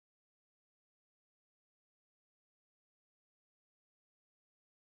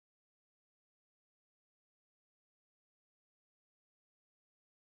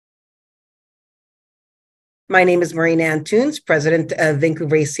My name is Marina Antunes, President of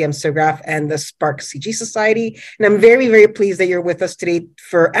Vancouver ACM SIGGRAPH and the Spark CG Society. And I'm very, very pleased that you're with us today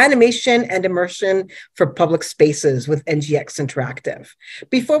for animation and immersion for public spaces with NGX Interactive.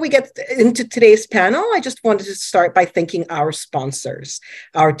 Before we get into today's panel, I just wanted to start by thanking our sponsors.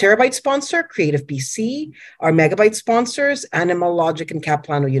 Our Terabyte sponsor, Creative BC, our Megabyte sponsors, Animal Logic and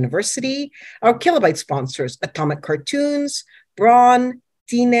Capilano University, our Kilobyte sponsors, Atomic Cartoons, Braun,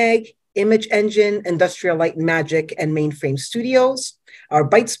 DNEG, Image Engine, Industrial Light and Magic, and Mainframe Studios. Our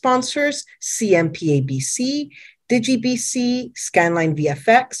Byte sponsors, CMPA BC, DigiBC, Scanline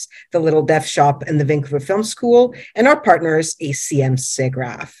VFX, the Little Deaf Shop, and the Vancouver Film School, and our partners, ACM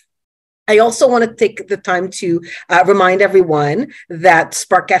SIGGRAPH. I also want to take the time to remind everyone that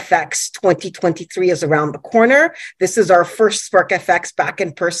SparkFX 2023 is around the corner. This is our first SparkFX back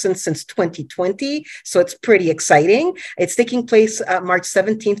in person since 2020, so it's pretty exciting. It's taking place March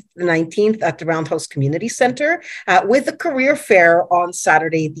 17th to the 19th at the Roundhouse Community Center with the career fair on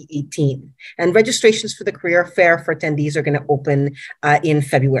Saturday the 18th. And registrations for the career fair for attendees are going to open in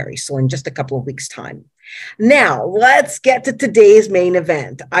February, so in just a couple of weeks' time. Now, let's get to today's main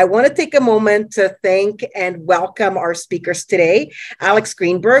event. I want to take a moment to thank and welcome our speakers today. Alex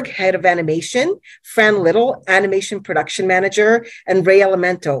Greenberg, Head of Animation, Fran Little, Animation Production Manager, and Ray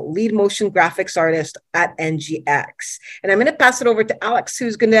Elemento, Lead Motion Graphics Artist at NGX. And I'm going to pass it over to Alex,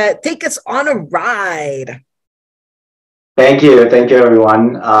 who's going to take us on a ride. Thank you,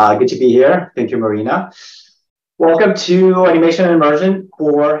 everyone. Good to be here. Thank you, Marina. Welcome to Animation and Immersion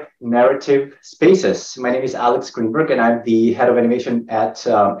for Narrative Spaces. My name is Alex Greenberg, and I'm the head of animation at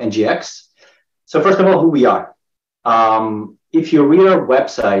NGX. So first of all, who we are. If you read our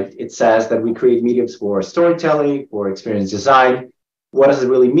website, it says that we create mediums for storytelling, for experience design. What does it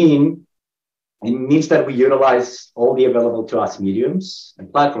really mean? It means that we utilize all the available to us mediums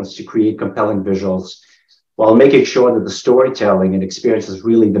and platforms to create compelling visuals while making sure that the storytelling and experience is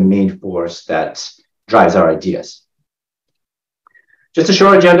really the main force that drives our ideas. Just a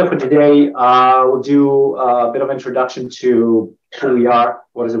short agenda for today. We'll do a bit of introduction to who we are,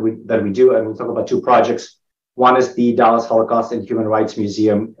 what is it that we do, and we'll talk about two projects. One is the Dallas Holocaust and Human Rights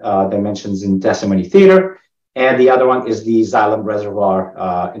Museum Dimensions in Testimony Theater, and the other one is the Xylem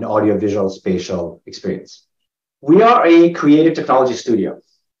Reservoir, an audio-visual spatial experience. We are a creative technology studio.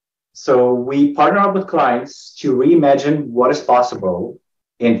 So we partner up with clients to reimagine what is possible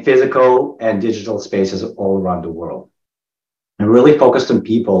in physical and digital spaces all around the world. And really focused on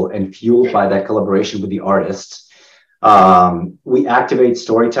people and fueled by that collaboration with the artists, we activate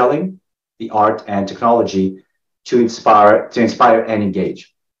storytelling, the art and technology to inspire and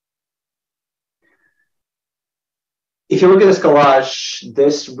engage. If you look at this collage,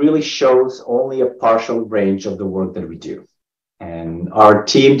 this really shows only a partial range of the work that we do. And our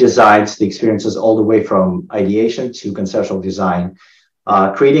team designs the experiences all the way from ideation to conceptual design,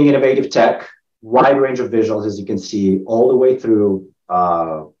 creating innovative tech, wide range of visuals, as you can see, all the way through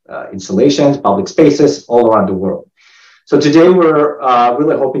installations, public spaces, all around the world. So today we're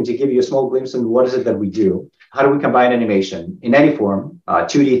really hoping to give you a small glimpse on what is it that we do. How do we combine animation in any form,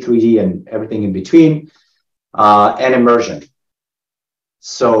 2D, 3D, and everything in between, and immersion.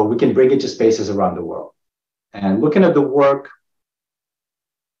 So we can bring it to spaces around the world. And looking at the work,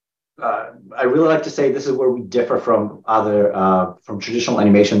 I really like to say this is where we differ from from traditional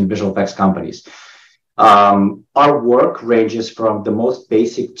animation and visual effects companies. Our work ranges from the most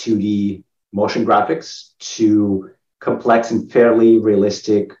basic 2D motion graphics to complex and fairly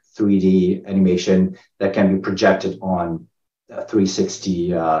realistic 3D animation that can be projected on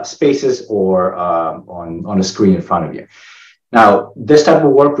 360 spaces or on a screen in front of you. Now, this type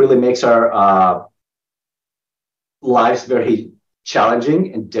of work really makes our lives very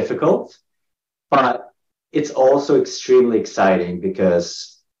challenging and difficult, but it's also extremely exciting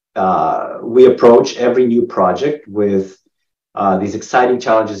because we approach every new project with these exciting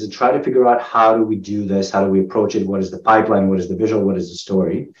challenges and try to figure out how do we do this, how do we approach it, what is the pipeline, what is the visual, what is the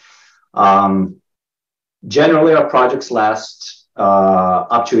story. Generally, our projects last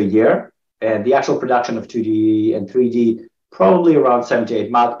up to a year, and the actual production of 2D and 3D probably around 7 to 8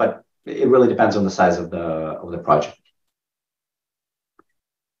 months, but it really depends on the size of the project.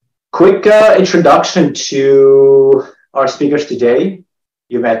 Quick introduction to our speakers today.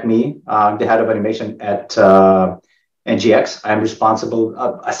 You met me. I'm the head of animation at NGX. I'm responsible,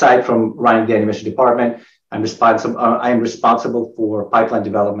 aside from running the animation department, I'm responsible for pipeline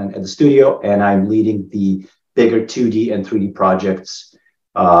development at the studio, and I'm leading the bigger 2D and 3D projects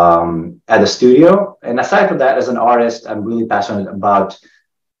at the studio. And aside from that, as an artist, I'm really passionate about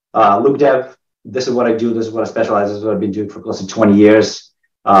look dev. This is what I do. This is what I specialize in. This is what I've been doing for close to 20 years.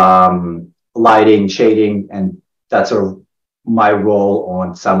 lighting, shading, and that's sort of my role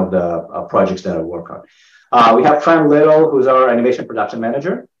on some of the projects that I work on. We have Fran Little, who's our animation production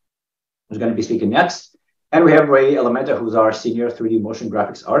manager, who's going to be speaking next. And we have Ray Elemento, who's our senior 3D motion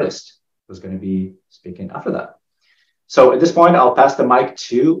graphics artist, who's going to be speaking after that. So at this point, I'll pass the mic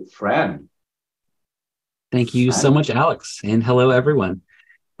to Fran. Thank you so much, Alex. And hello, everyone.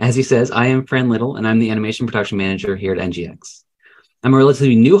 As he says, I am Fran Little, and I'm the animation production manager here at NGX. I'm a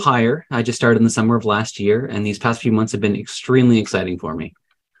relatively new hire. I just started in the summer of last year, and these past few months have been extremely exciting for me.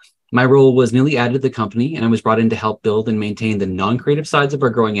 My role was newly added to the company, and I was brought in to help build and maintain the non-creative sides of our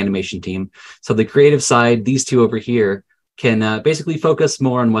growing animation team. So the creative side, these two over here, can basically focus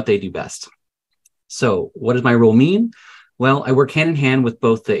more on what they do best. So what does my role mean? Well, I work hand in hand with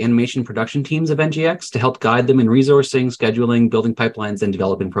both the animation production teams of NGX to help guide them in resourcing, scheduling, building pipelines, and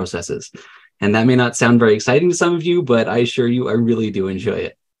developing processes. And that may not sound very exciting to some of you, but I assure you, I really do enjoy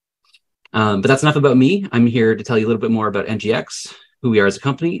it. But that's enough about me. I'm here to tell you a little bit more about NGX, who we are as a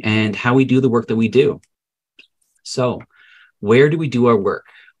company, and how we do the work that we do. So where do we do our work?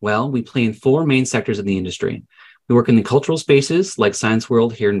 Well, we play in 4 main sectors of the industry. We work in the cultural spaces like Science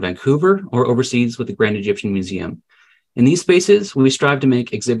World here in Vancouver or overseas with the Grand Egyptian Museum. In these spaces, we strive to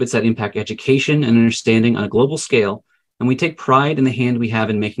make exhibits that impact education and understanding on a global scale, and we take pride in the hand we have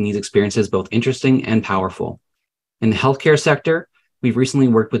in making these experiences both interesting and powerful. In the healthcare sector, we've recently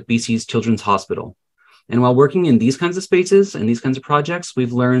worked with BC's Children's Hospital. And while working in these kinds of spaces and these kinds of projects,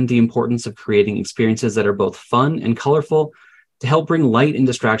 we've learned the importance of creating experiences that are both fun and colorful to help bring light and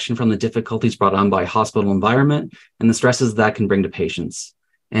distraction from the difficulties brought on by hospital environment and the stresses that can bring to patients.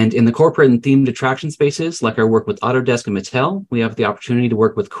 And in the corporate and themed attraction spaces, like our work with Autodesk and Mattel, we have the opportunity to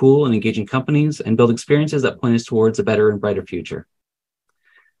work with cool and engaging companies and build experiences that point us towards a better and brighter future.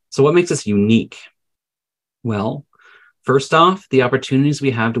 So what makes us unique? Well, first off, the opportunities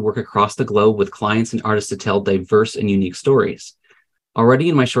we have to work across the globe with clients and artists to tell diverse and unique stories. Already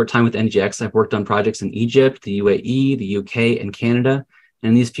in my short time with NGX, I've worked on projects in Egypt, the UAE, the UK, and Canada. And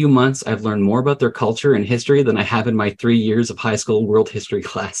in these few months, I've learned more about their culture and history than I have in my 3 years of high school world history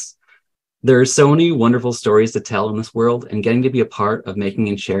class. There are so many wonderful stories to tell in this world, and getting to be a part of making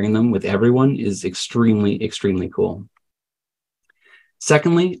and sharing them with everyone is extremely, extremely cool.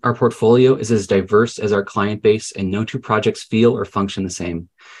 Secondly, our portfolio is as diverse as our client base, and no 2 projects feel or function the same.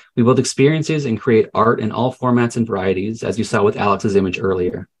 We build experiences and create art in all formats and varieties, as you saw with Alex's image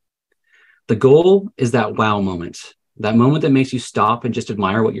earlier. The goal is that wow moment. That moment that makes you stop and just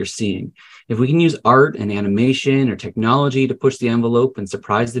admire what you're seeing. If we can use art and animation or technology to push the envelope and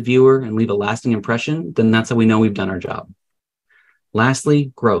surprise the viewer and leave a lasting impression, then that's how we know we've done our job.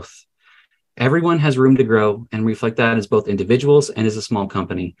 Lastly, growth. Everyone has room to grow, and reflect that as both individuals and as a small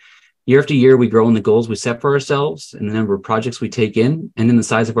company. Year after year, we grow in the goals we set for ourselves, in the number of projects we take in, and in the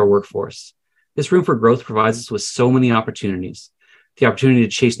size of our workforce. This room for growth provides us with so many opportunities. The opportunity to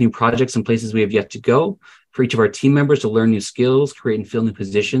chase new projects in places we have yet to go, for each of our team members to learn new skills, create and fill new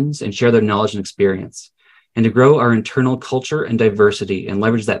positions, and share their knowledge and experience, and to grow our internal culture and diversity and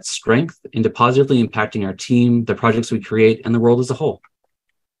leverage that strength into positively impacting our team, the projects we create, and the world as a whole.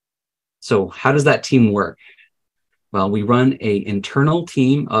 So how does that team work? Well, we run an internal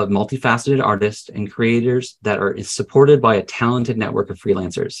team of multifaceted artists and creators that is supported by a talented network of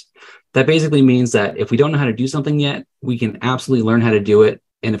freelancers. That basically means that if we don't know how to do something yet, we can absolutely learn how to do it.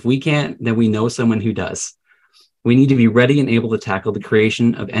 And if we can't, then we know someone who does. We need to be ready and able to tackle the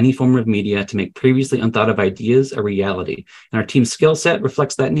creation of any form of media to make previously unthought of ideas a reality. And our team's skill set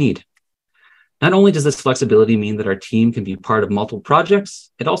reflects that need. Not only does this flexibility mean that our team can be part of multiple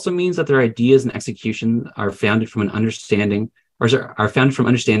projects, it also means that their ideas and execution are founded from understanding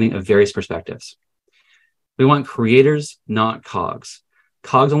of various perspectives. We want creators, not cogs.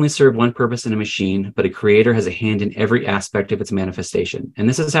 Cogs only serve one purpose in a machine, but a creator has a hand in every aspect of its manifestation. And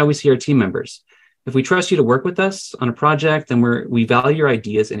this is how we see our team members. If we trust you to work with us on a project, then we value your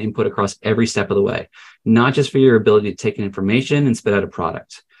ideas and input across every step of the way, not just for your ability to take in information and spit out a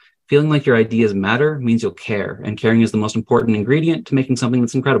product. Feeling like your ideas matter means you'll care, and caring is the most important ingredient to making something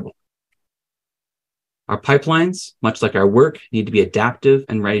that's incredible. Our pipelines, much like our work, need to be adaptive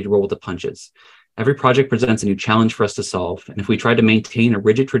and ready to roll with the punches. Every project presents a new challenge for us to solve, and if we tried to maintain a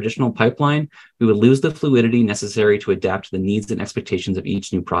rigid traditional pipeline, we would lose the fluidity necessary to adapt to the needs and expectations of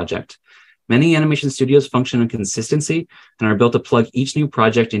each new project. Many animation studios function on consistency and are built to plug each new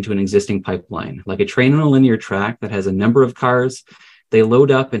project into an existing pipeline. Like a train on a linear track that has a number of cars, they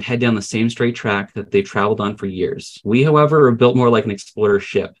load up and head down the same straight track that they've traveled on for years. We, however, are built more like an explorer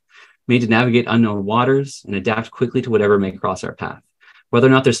ship, made to navigate unknown waters and adapt quickly to whatever may cross our path. Whether or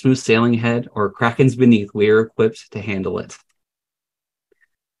not there's smooth sailing ahead or krakens beneath, we are equipped to handle it.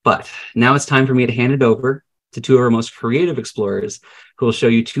 But now it's time for me to hand it over to two of our most creative explorers who will show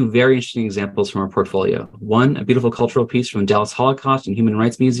you two very interesting examples from our portfolio. One, a beautiful cultural piece from Dallas Holocaust and Human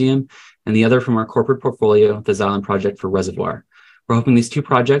Rights Museum, and the other from our corporate portfolio, the Xylem project for Reservoir. We're hoping these two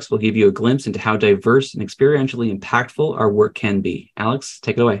projects will give you a glimpse into how diverse and experientially impactful our work can be. Alex,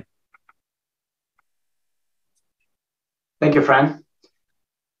 take it away. Thank you, Fran.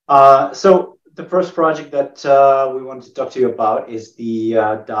 So the first project that we wanted to talk to you about is the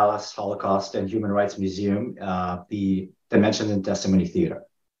Dallas Holocaust and Human Rights Museum, the Dimensions and Testimony Theater.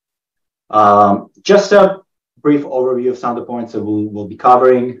 Just a brief overview of some of the points that we'll be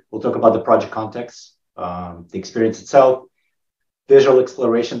covering. We'll talk about the project context, the experience itself, visual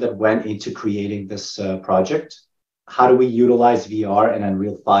exploration that went into creating this project. How do we utilize VR and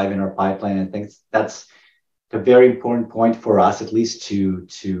Unreal 5 in our pipeline and things? That's a very important point for us, at least to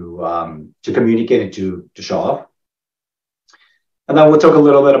communicate and to show off. And then we'll talk a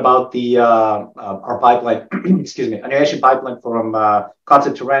little bit about the our pipeline, excuse me, animation pipeline from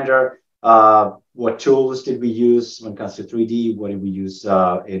concept to render. What tools did we use when it comes to 3D? What did we use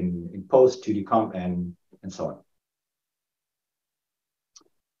in post, 2D comp, and so on.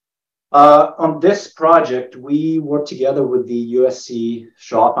 On this project, we worked together with the USC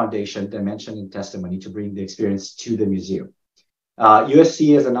Shoah Foundation, Dimension and Testimony, to bring the experience to the museum.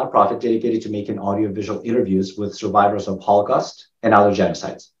 USC is a nonprofit dedicated to making audio-visual interviews with survivors of Holocaust and other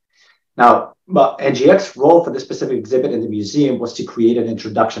genocides. Now, NGX's role for this specific exhibit in the museum was to create an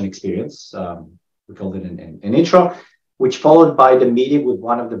introduction experience. We called it an intro, which followed by the meeting with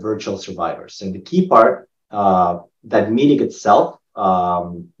one of the virtual survivors. And the key part, that meeting itself,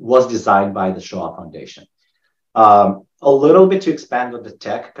 was designed by the Shoah Foundation. A little bit to expand on the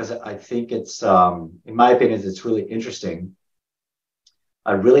tech, because I think it's, in my opinion, it's really interesting.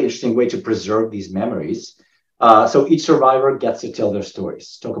 A really interesting way to preserve these memories. So each survivor gets to tell their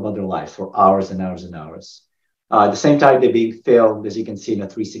stories, talk about their lives for hours and hours and hours. At the same time, they're being filmed, as you can see, in a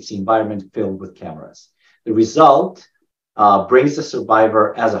 360 environment filled with cameras. The result brings the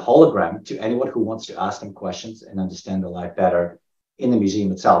survivor as a hologram to anyone who wants to ask them questions and understand their life better in the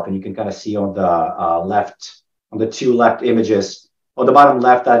museum itself. And you can kind of see on the left, on the two left images, on the bottom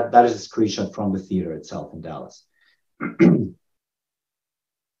left, that is a screenshot from the theater itself in Dallas.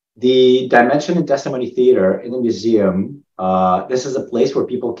 The Dimension and Testimony Theater in the museum, this is a place where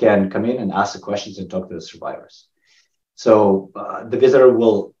people can come in and ask the questions and talk to the survivors. So the visitor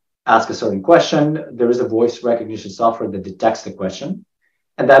will ask a certain question. There is a voice recognition software that detects the question,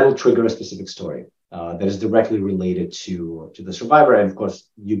 and that will trigger a specific story that is directly related to the survivor. And of course,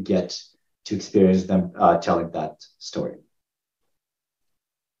 you get to experience them telling that story.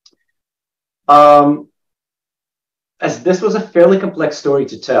 As this was a fairly complex story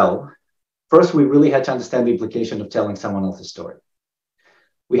to tell, first, we really had to understand the implication of telling someone else's story.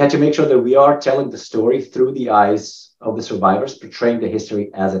 We had to make sure that we are telling the story through the eyes of the survivors, portraying the history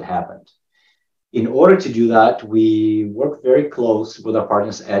as it happened. In order to do that, we worked very close with our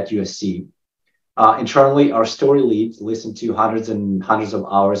partners at USC. Internally, our story leads listened to hundreds and hundreds of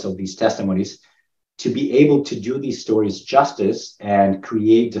hours of these testimonies to be able to do these stories justice and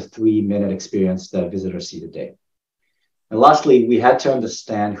create the 3-minute experience that visitors see today. And lastly, we had to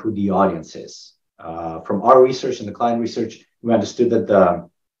understand who the audience is. From our research and the client research, we understood that the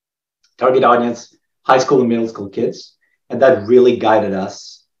target audience, high school and middle school kids, and that really guided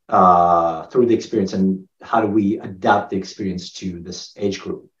us through the experience and how do we adapt the experience to this age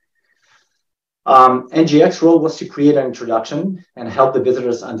group. NGX's role was to create an introduction and help the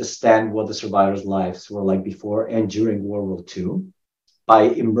visitors understand what the survivors' lives were like before and during World War II by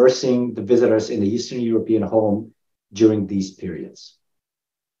immersing the visitors in the Eastern European home during these periods.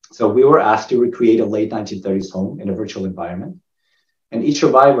 So we were asked to recreate a late 1930s home in a virtual environment. And each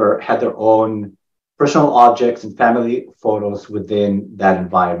survivor had their own personal objects and family photos within that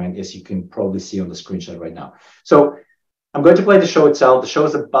environment, as you can probably see on the screenshot right now. So I'm going to play the show itself. The show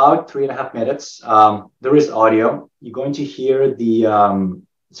is about 3.5 minutes. There is audio. You're going to hear the,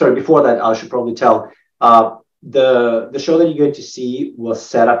 sorry, before that, I should probably tell, the show that you're going to see was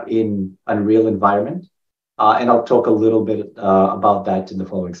set up in Unreal environment. And I'll talk a little bit about that in the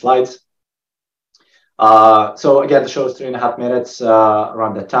following slides. So again, the show is 3.5 minutes.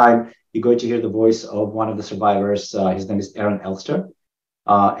 Around that time, you're going to hear the voice of one of the survivors. His name is Aaron Elster.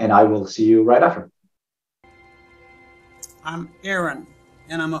 And I will see you right after. I'm Aaron,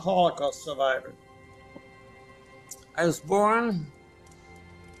 and I'm a Holocaust survivor. I was born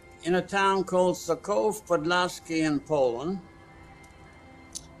in a town called Sokow Podlaski in Poland.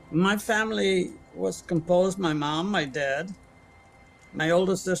 My family was composed, my mom, my dad, my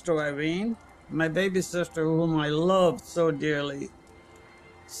older sister Irene, my baby sister whom I loved so dearly,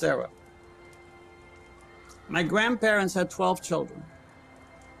 Sarah. My grandparents had 12 children,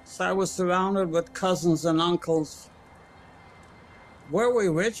 so I was surrounded with cousins and uncles. Were we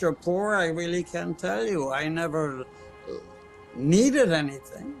rich or poor, I really can't tell you. I never needed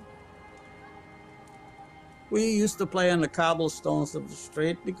anything. We used to play on the cobblestones of the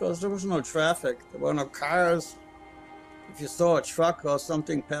street because there was no traffic. There were no cars. If you saw a truck or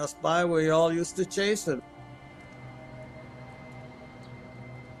something pass by, we all used to chase it.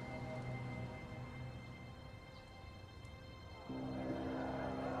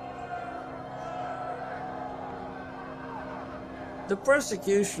 The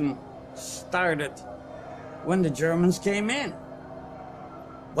persecution started when the Germans came in,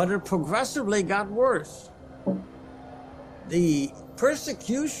 but it progressively got worse. The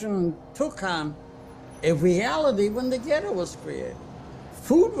persecution took on a reality when the ghetto was created.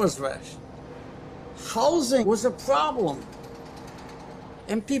 Food was rationed. Housing was a problem,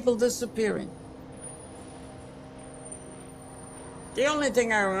 and people disappearing. The only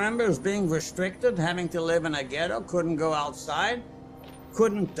thing I remember is being restricted, having to live in a ghetto, couldn't go outside,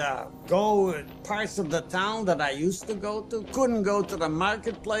 couldn't go in parts of the town that I used to go to, couldn't go to the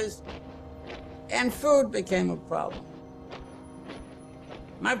marketplace, and food became a problem.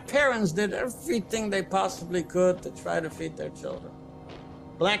 My parents did everything they possibly could to try to feed their children.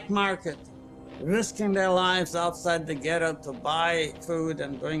 Black market, risking their lives outside the ghetto to buy food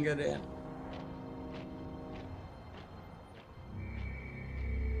and bring it in.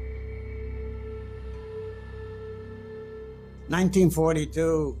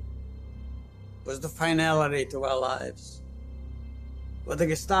 "1942 was the finality to our lives. With the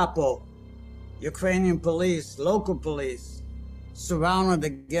Gestapo, Ukrainian police, local police, surrounded the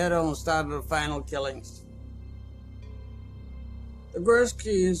ghetto and started the final killings. The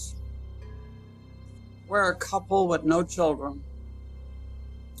Gurskys were a couple with no children.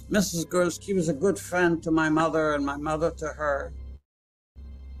 Mrs. Gursky was a good friend to my mother and my mother to her.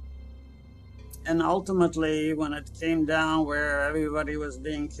 And ultimately, when it came down where everybody was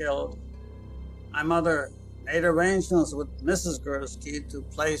being killed, my mother made arrangements with Mrs. Gursky to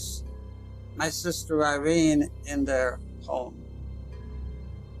place my sister Irene in their home.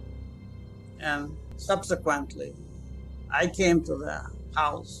 And subsequently, I came to the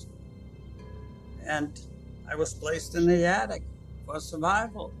house and I was placed in the attic for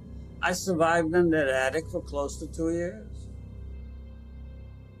survival. I survived in that attic for close to 2 years.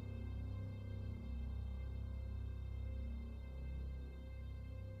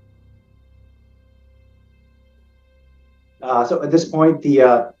 So at this point,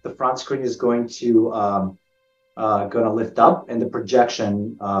 the front screen is going to lift up, and the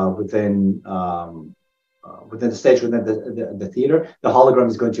projection within the stage, within the theater, the hologram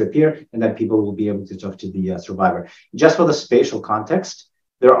is going to appear, and then people will be able to talk to the survivor. Just for the spatial context,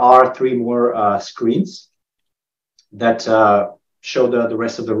 there are 3 more screens that show the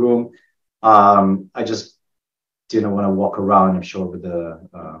rest of the room. I just didn't want to walk around. I'm sure with the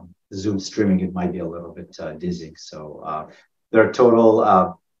Zoom streaming, it might be a little bit dizzying. So there are total,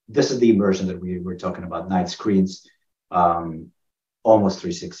 this is the immersion that we were talking about, 9 screens, almost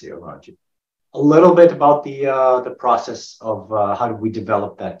 360 around you. A little bit about the process of how did we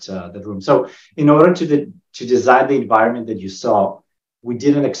develop that room. So in order to design the environment that you saw, we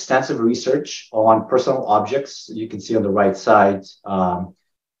did an extensive research on personal objects, you can see on the right side,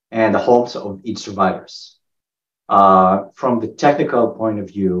 and the homes of each survivors. From the technical point of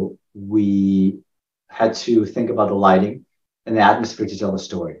view, we had to think about the lighting and the atmosphere to tell the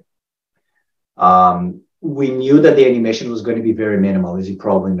story. We knew that the animation was going to be very minimal, as you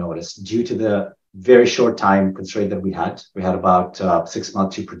probably noticed, due to the very short time constraint that we had. We had about 6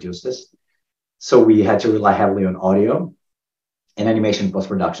 months to produce this. So we had to rely heavily on audio and animation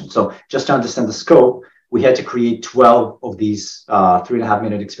post-production. So just to understand the scope, we had to create 12 of these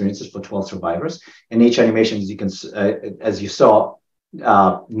 3.5-minute experiences for 12 survivors. And each animation, as you saw,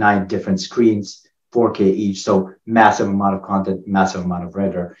 9 different screens, 4K each. So massive amount of content, massive amount of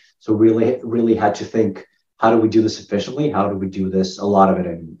render. So really had to think, how do we do this efficiently? How do we do this? A lot of it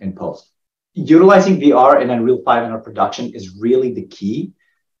in post. Utilizing VR and Unreal 5 in our production is really the key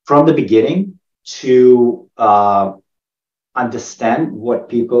from the beginning to understand what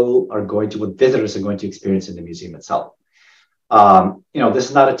visitors are going to experience in the museum itself. This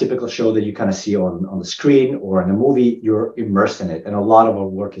is not a typical show that you kind of see on the screen or in a movie. You're immersed in it. And a lot of our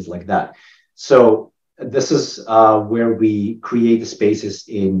work is like that. So this is where we create the spaces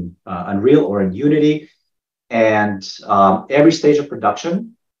in Unreal or in Unity. And every stage of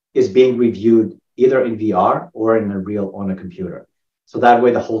production is being reviewed either in VR or in Unreal on a computer. So that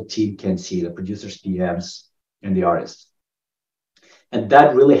way the whole team can see, the producers, PMs, and the artists. And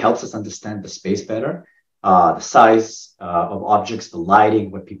that really helps us understand the space better, the size of objects, the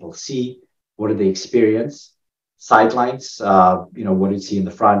lighting, what people see, what do they experience, sightlines, what do you see in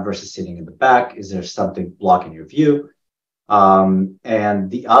the front versus sitting in the back? Is there something blocking your view? And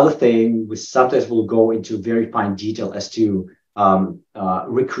the other thing, we sometimes will go into very fine detail as to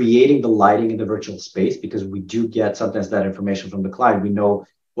recreating the lighting in the virtual space, because we do get sometimes that information from the client. We know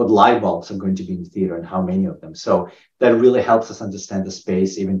what light bulbs are going to be in the theater and how many of them. So that really helps us understand the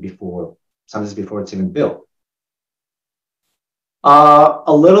space sometimes before it's even built. A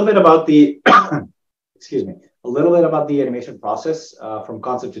little bit about the, a little bit about the animation process from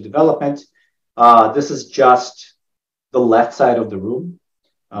concept to development. This is just the left side of the room.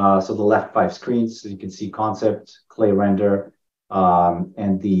 So the left 5 screens, so you can see concept, clay render,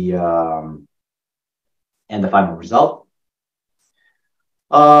 and the final result.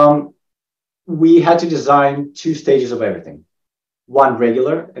 We had to design 2 stages of everything, one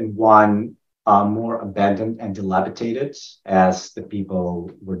regular and one more abandoned and dilapidated as the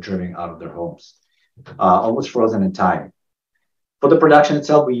people were driven out of their homes, almost frozen in time. For the production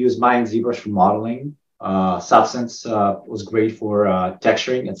itself, we used Maya and ZBrush for modeling. Substance was great for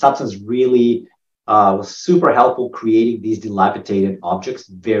texturing, and Substance really was super helpful creating these dilapidated objects.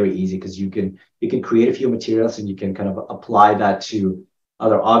 Very easy, because you can create a few materials and you can kind of apply that to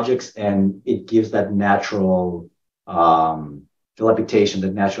other objects, and it gives that natural dilapidation,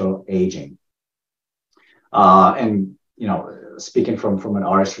 that natural aging. And speaking from an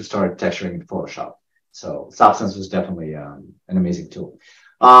artist who started texturing in Photoshop, so Substance was definitely an amazing tool.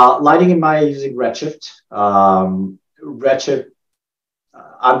 Lighting in Maya using Redshift. Redshift,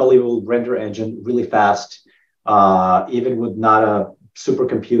 unbelievable render engine, really fast, even with not a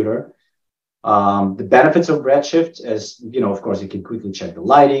supercomputer. The benefits of Redshift is, of course, you can quickly check the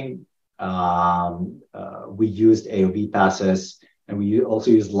lighting. We used AOV passes, and we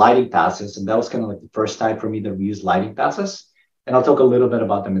also used lighting passes. And that was kind of like the first time for me that we used lighting passes. And I'll talk a little bit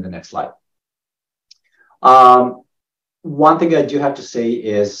about them in the next slide. One thing I do have to say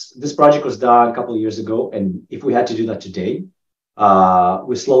is this project was done a couple of years ago. And if we had to do that today,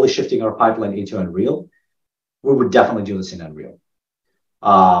 we're slowly shifting our pipeline into Unreal. We would definitely do this in Unreal.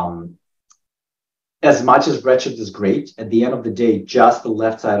 As much as Redshift is great, at the end of the day, just the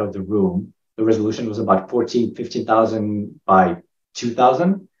left side of the room, the resolution was about 15,000 by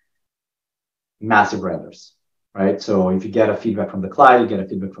 2,000. Massive renders, right? So if you get a feedback from the client, you get a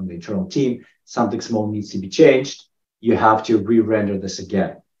feedback from the internal team, something small needs to be changed, you have to re-render this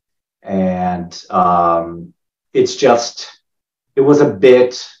again. And it was a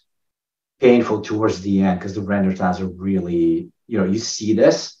bit painful towards the end, because the render times are really, you see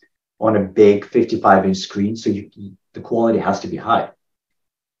this on a big 55-inch screen, so the quality has to be high.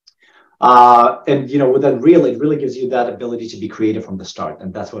 And with Unreal, it really gives you that ability to be creative from the start,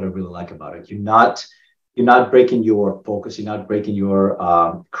 and that's what I really like about it. You're not breaking your focus, you're not breaking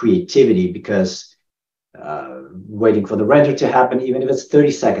your creativity, because waiting for the render to happen, even if it's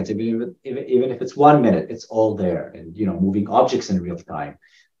 30 seconds, even if it's 1 minute, it's all there. And moving objects in real time,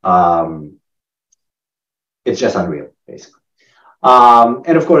 it's just Unreal, basically.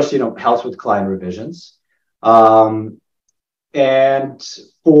 And of course, helps with client revisions. And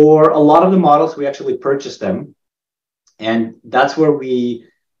for a lot of the models, we actually purchased them. And that's where we,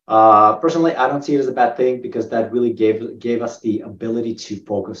 personally, I don't see it as a bad thing, because that really gave us the ability to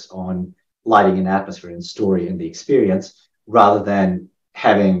focus on lighting and atmosphere and story and the experience, rather than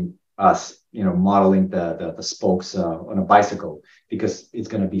having us, modeling the spokes on a bicycle, because it's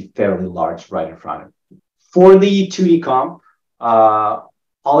going to be fairly large right in front of it. For the 2D comp,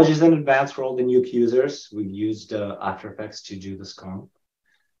 apologies in advance for all the new users. We've used After Effects to do this comp.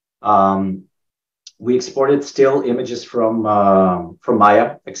 We exported still images from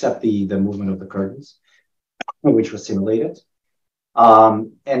Maya, except the movement of the curtains, which was simulated.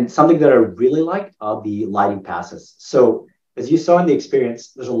 And something that I really liked are the lighting passes. So as you saw in the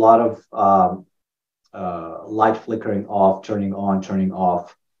experience, there's a lot of light flickering off, turning on, turning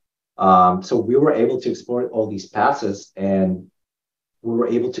off. So we were able to export all these passes, and we were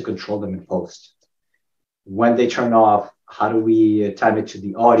able to control them in post. When they turn off, how do we time it to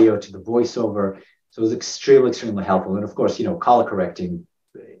the audio, to the voiceover? So it was extremely, extremely helpful. And of course, color correcting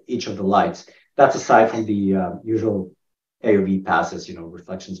each of the lights. That's aside from the usual AOV passes,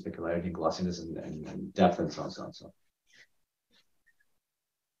 reflection, specularity, glossiness, and depth, and so on, so on, so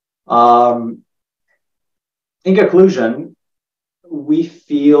on. In conclusion, we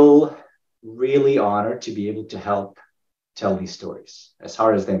feel really honored to be able to help tell these stories, as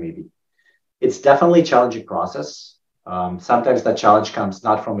hard as they may be. It's definitely a challenging process. Sometimes that challenge comes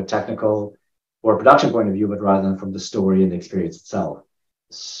not from a technical or production point of view, but rather than from the story and the experience itself.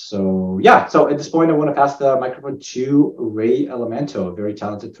 So yeah, so at this point, I want to pass the microphone to Ray Elemento, a very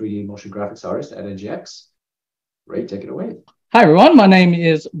talented 3D motion graphics artist at NGX. Ray, take it away. Hi, everyone. My name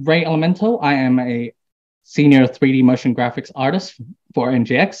is Ray Elemento. I am a senior 3D motion graphics artist for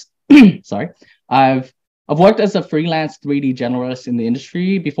NGX. Sorry. I've worked as a freelance 3D generalist in the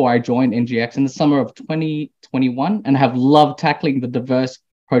industry before I joined NGX in the summer of 2021 and have loved tackling the diverse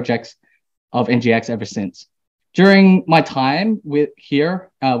projects of NGX ever since. During my time with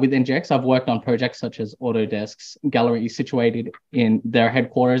NGX, I've worked on projects such as Autodesk's gallery situated in their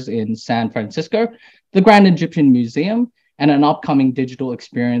headquarters in San Francisco, the Grand Egyptian Museum, and an upcoming digital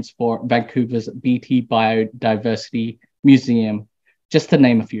experience for Vancouver's BT Biodiversity Museum, just to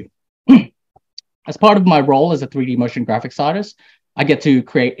name a few. As part of my role as a 3D motion graphics artist, I get to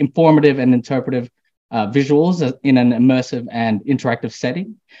create informative and interpretive visuals in an immersive and interactive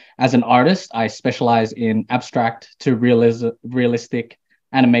setting. As an artist, I specialize in abstract to realistic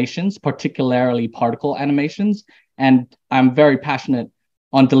animations, particularly particle animations, and I'm very passionate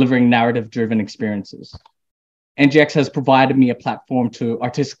on delivering narrative-driven experiences. NGX has provided me a platform to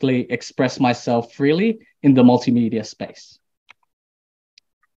artistically express myself freely in the multimedia space.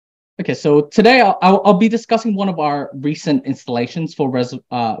 Okay, so today I'll be discussing one of our recent installations for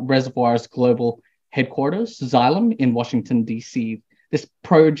Reservoir's global headquarters, Xylem, in Washington, D.C. This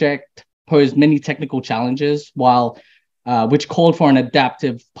project posed many technical challenges, which called for an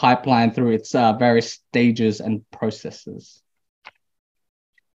adaptive pipeline through its various stages and processes.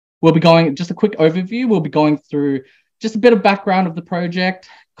 We'll be going, just a quick overview, we'll be going through just a bit of background of the project,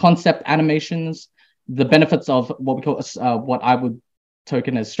 concept animations, the benefits of what we call, what I would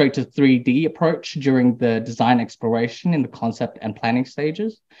token as straight to 3D approach during the design exploration in the concept and planning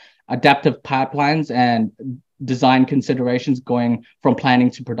stages, adaptive pipelines and design considerations going from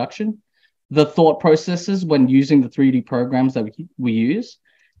planning to production, the thought processes when using the 3D programs that we use,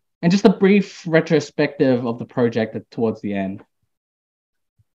 and just a brief retrospective of the project towards the end.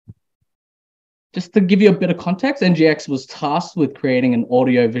 Just to give you a bit of context, NGX was tasked with creating an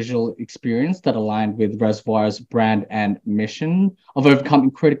audio-visual experience that aligned with Reservoir's brand and mission of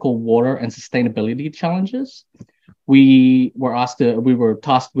overcoming critical water and sustainability challenges. We were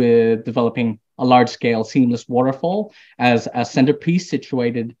tasked with developing a large-scale seamless waterfall as a centerpiece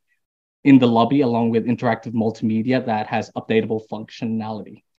situated in the lobby, along with interactive multimedia that has updatable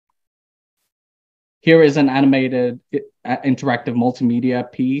functionality. Here is an animated interactive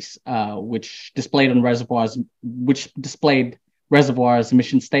multimedia piece, which displayed Reservoir's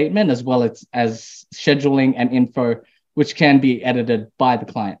mission statement, as well as scheduling and info, which can be edited by the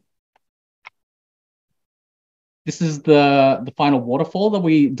client. This is the final waterfall that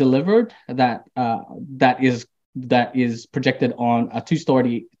we delivered that is projected on a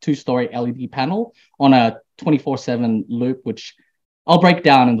two-story LED panel on a 24/7 loop, which I'll break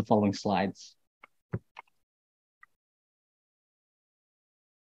down in the following slides.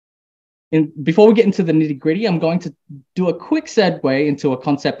 Before we get into the nitty-gritty, I'm going to do a quick segue into a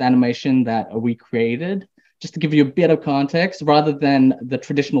concept animation that we created, just to give you a bit of context. Rather than the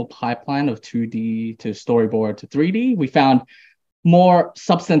traditional pipeline of 2D to storyboard to 3D, we found more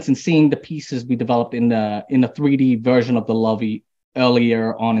substance in seeing the pieces we developed in the 3D version of the lobby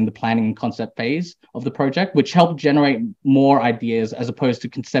earlier on in the planning and concept phase of the project, which helped generate more ideas as opposed to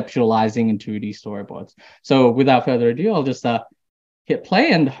conceptualizing in 2D storyboards. So without further ado, I'll just hit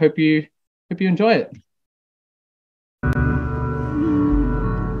play and hope you enjoy it.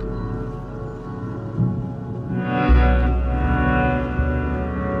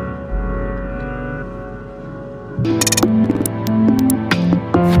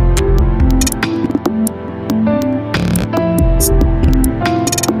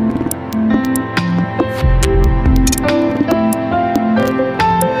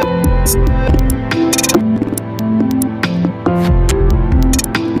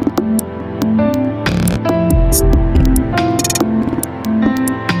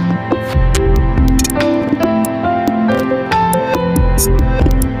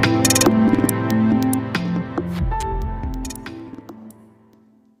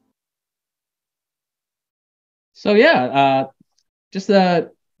 So yeah,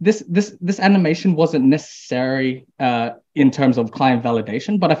 this animation wasn't necessary in terms of client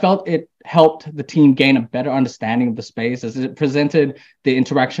validation, but I felt it helped the team gain a better understanding of the space as it presented the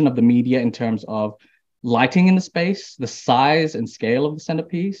interaction of the media in terms of lighting in the space, the size and scale of the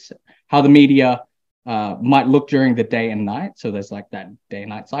centerpiece, how the media might look during the day and night. So there's like that day and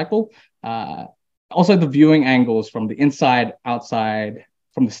night cycle. Also the viewing angles from the inside, outside,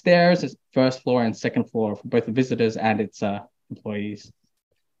 from the stairs, first floor and second floor for both the visitors and its employees.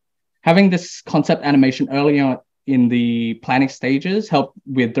 Having this concept animation early on in the planning stages helped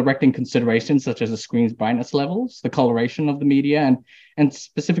with directing considerations such as the screen's brightness levels, the coloration of the media, and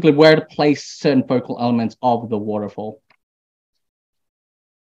specifically where to place certain focal elements of the waterfall.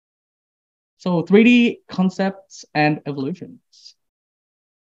 So 3D concepts and evolutions.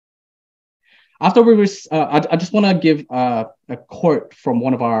 After I just want to give a quote from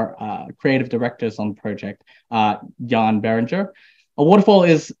one of our creative directors on the project, Jan Berenger. A waterfall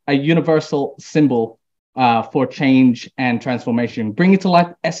is a universal symbol for change and transformation, bringing to life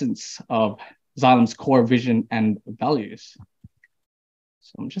the essence of Xylem's core vision and values.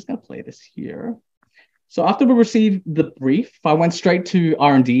 So I'm just going to play this here. So after we received the brief, I went straight to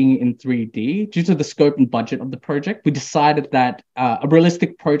R&D in 3D. Due to the scope and budget of the project, we decided that a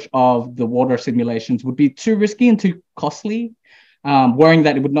realistic approach of the water simulations would be too risky and too costly, worrying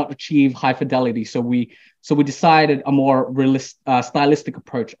that it would not achieve high fidelity. So we decided a more stylistic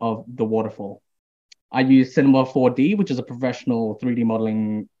approach of the waterfall. I used Cinema 4D, which is a professional 3D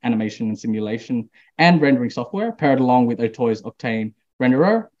modeling, animation, and simulation and rendering software, paired along with Otoy's Octane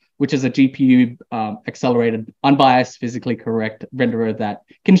Renderer, which is a GPU accelerated, unbiased, physically correct renderer that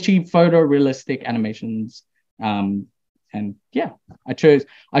can achieve photorealistic animations. And yeah, I chose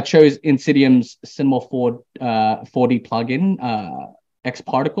Insidium's Cinema 4D plugin, X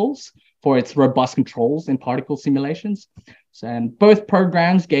Particles, for its robust controls in particle simulations. And both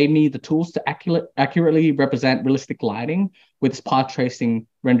programs gave me the tools to accurately represent realistic lighting with its path tracing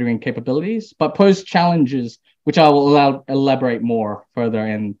rendering capabilities, but posed challenges, which I will elaborate more further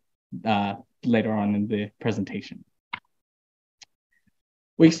in later on in the presentation.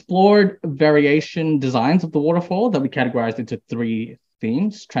 We explored variation designs of the waterfall that we categorized into 3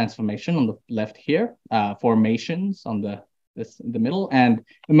 themes: transformation on the left here, formations on the middle, and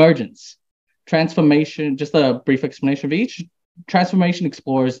emergence. Transformation, just a brief explanation of each. Transformation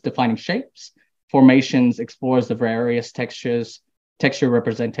explores defining shapes. Formations explores the various texture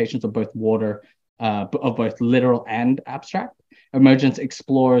representations of both water, of both literal and abstract. Emergence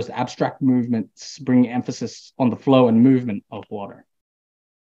explores abstract movements, bringing emphasis on the flow and movement of water.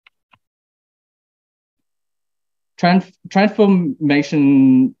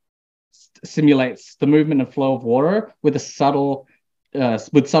 Transformation simulates the movement and flow of water with subtle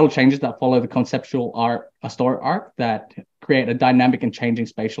changes that follow the conceptual story arc that create a dynamic and changing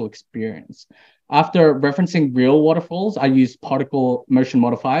spatial experience. After referencing real waterfalls, I used particle motion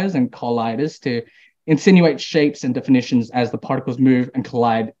modifiers and colliders to insinuate shapes and definitions as the particles move and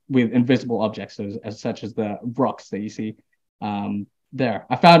collide with invisible objects, such as the rocks that you see there.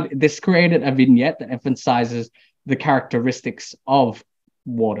 I found this created a vignette that emphasizes the characteristics of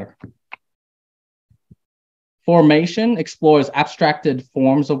water. Formation explores abstracted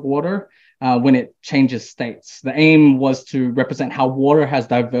forms of water when it changes states. The aim was to represent how water has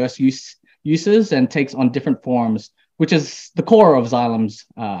diverse uses and takes on different forms, which is the core of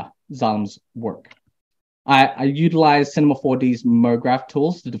Xylem's work. I utilized Cinema 4D's MoGraph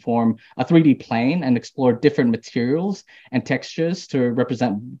tools to deform a 3D plane and explore different materials and textures to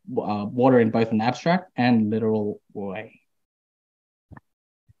represent water in both an abstract and literal way.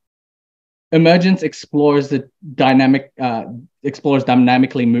 Emergence explores dynamically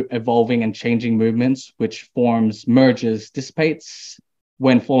evolving and changing movements, which dissipates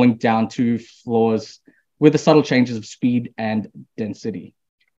when falling down to floors with the subtle changes of speed and density.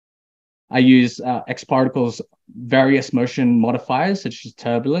 I use X Particles' various motion modifiers, such as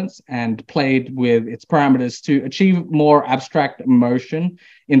turbulence, and played with its parameters to achieve more abstract motion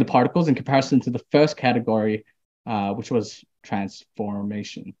in the particles in comparison to the first category, which was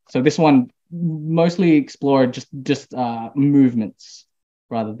transformation. So this one mostly explored just movements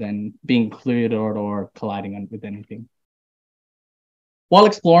rather than being included or colliding with anything. While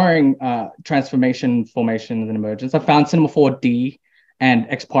exploring transformation, formations, and emergence, I found Cinema 4D and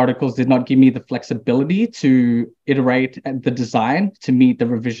X Particles did not give me the flexibility to iterate the design to meet the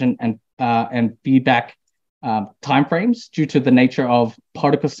revision and feedback timeframes due to the nature of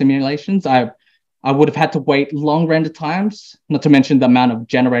particle simulations. I would have had to wait long render times, not to mention the amount of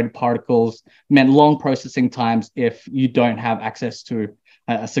generated particles meant long processing times if you don't have access to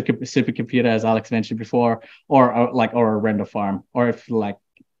a supercomputer, as Alex mentioned before, or a render farm, or if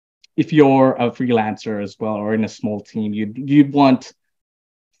you're a freelancer as well or in a small team, you'd want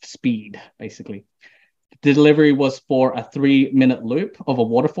speed, basically. The delivery was for a 3-minute loop of a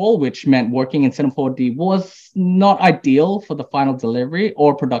waterfall, which meant working in Cinema 4D was not ideal for the final delivery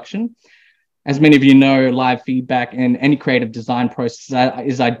or production. As many of you know, live feedback in any creative design process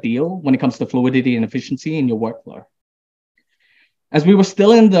is ideal when it comes to fluidity and efficiency in your workflow. As we were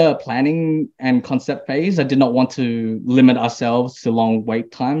still in the planning and concept phase, I did not want to limit ourselves to long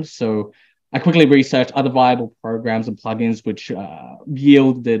wait times. So I quickly researched other viable programs and plugins which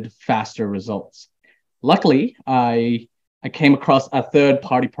yielded faster results. Luckily, I came across a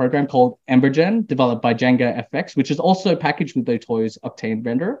third-party program called Immersion, developed by Jenga FX, which is also packaged with Otoy's Octane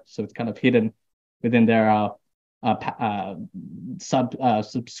renderer. So it's kind of hidden within their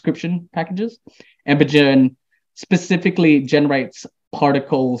subscription packages. Immersion specifically generates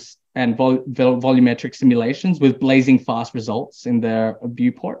particles and volumetric simulations with blazing fast results in their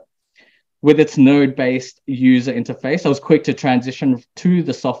viewport. With its node-based user interface, I was quick to transition to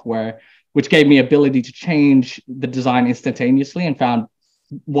the software, which gave me ability to change the design instantaneously and found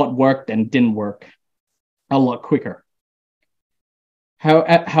what worked and didn't work a lot quicker.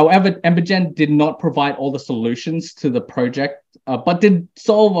 However, Immersion did not provide all the solutions to the project, but did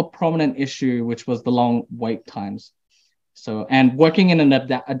solve a prominent issue, which was the long wait times. So, and working in an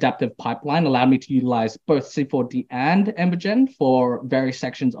adaptive pipeline allowed me to utilize both C4D and Immersion for various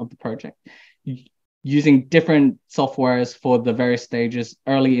sections of the project. Using different softwares for the various stages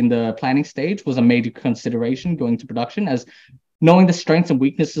early in the planning stage was a major consideration going to production, as knowing the strengths and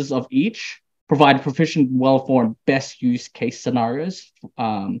weaknesses of each provide proficient, well-formed, best use case scenarios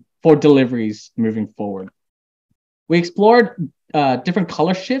for deliveries moving forward. We explored different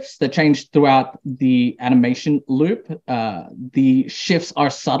color shifts that changed throughout the animation loop. The shifts are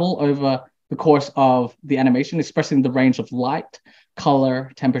subtle over the course of the animation, expressing the range of light, color,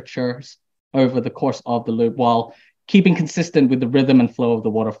 temperatures over the course of the loop, while keeping consistent with the rhythm and flow of the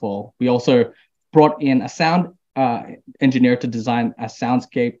waterfall. We also brought in a sound engineer to design a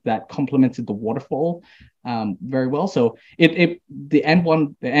soundscape that complemented the waterfall very well. So the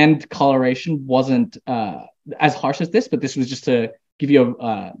end coloration wasn't as harsh as this, but this was just to give you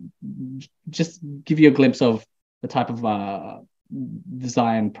a glimpse of the type of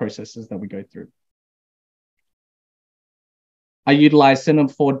design processes that we go through. I utilized Cinema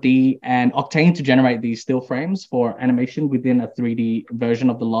 4D and Octane to generate these still frames for animation within a 3D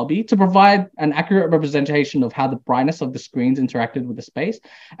version of the lobby to provide an accurate representation of how the brightness of the screens interacted with the space,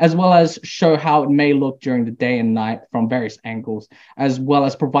 as well as show how it may look during the day and night from various angles, as well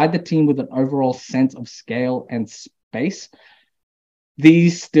as provide the team with an overall sense of scale and space.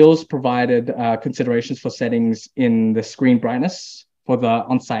 These stills provided considerations for settings in the screen brightness for the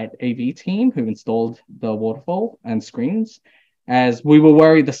on-site AV team who installed the waterfall and screens, as we were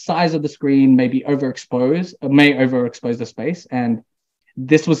worried the size of the screen may overexpose the space. And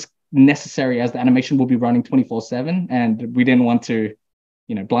this was necessary as the animation will be running 24/7. And we didn't want to,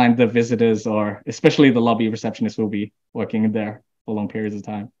 blind the visitors, or especially the lobby receptionists will be working in there for long periods of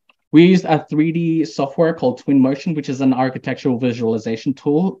time. We used a 3D software called Twinmotion, which is an architectural visualization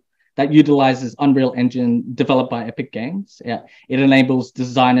tool that utilizes Unreal Engine developed by Epic Games. Yeah, it enables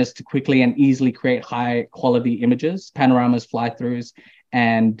designers to quickly and easily create high quality images, panoramas, fly-throughs,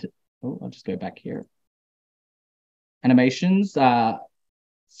 and I'll just go back here. Animations,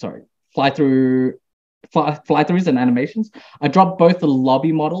 fly-throughs and animations. I dropped both the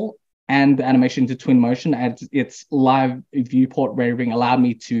lobby model and the animation to Twinmotion, as its live viewport rendering allowed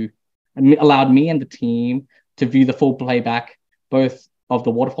me and the team to view the full playback, both of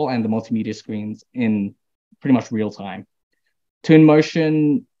the waterfall and the multimedia screens, in pretty much real time.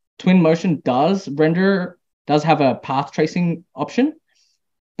 Twinmotion does have a path tracing option,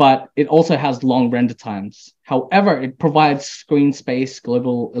 but it also has long render times. However, it provides screen space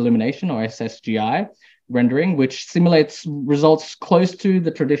global illumination, or SSGI rendering, which simulates results close to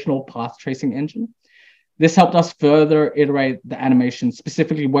the traditional path tracing engine. This helped us further iterate the animation,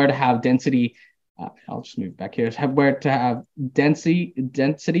 specifically where to have density. I'll just move back here. Where to have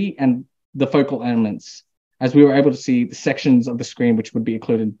density and the focal elements, as we were able to see the sections of the screen which would be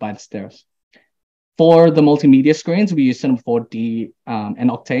included by the stairs. For the multimedia screens, we use Cinema 4D and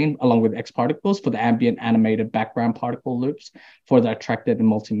Octane along with Xparticles for the ambient animated background particle loops for the attracted and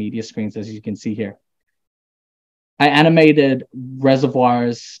multimedia screens, as you can see here. I animated Reservoir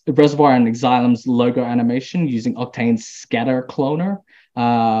and Xylem's logo animation using Octane's scatter cloner,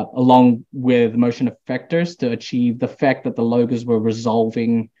 along with motion effectors to achieve the effect that the logos were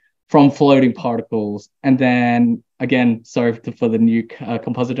resolving from floating particles. And then, again, sorry for the new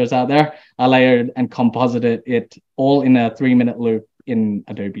compositors out there, I layered and composited it all in a 3-minute loop in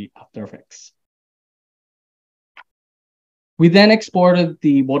Adobe After Effects. We then exported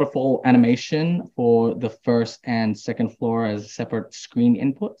the waterfall animation for the first and second floor as separate screen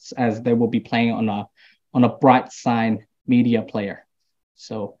inputs, as they will be playing on a bright sign media player.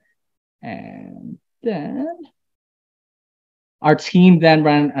 So, and then Our team then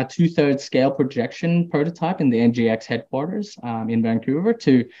ran a 2/3 scale projection prototype in the NGX headquarters in Vancouver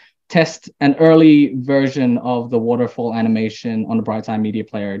to test an early version of the waterfall animation on the Brightside Media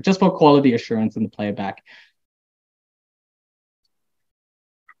Player, just for quality assurance in the playback.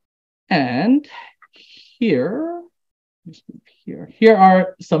 And here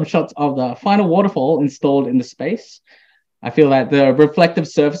are some shots of the final waterfall installed in the space. I feel that the reflective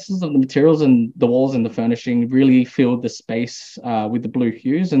surfaces of the materials and the walls and the furnishing really filled the space with the blue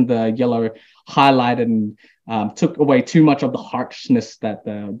hues, and the yellow highlighted and took away too much of the harshness that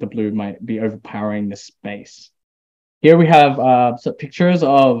the blue might be overpowering the space. Here we have some pictures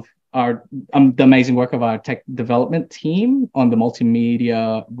of the amazing work of our tech development team on the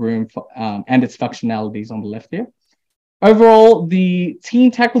multimedia room and its functionalities on the left here. Overall, the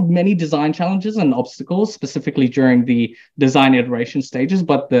team tackled many design challenges and obstacles, specifically during the design iteration stages,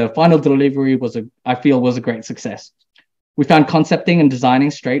 but the final delivery I feel was a great success. We found concepting and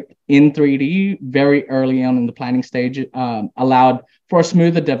designing straight in 3D very early on in the planning stage, allowed for a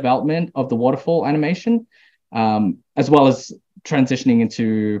smoother development of the waterfall animation, as well as transitioning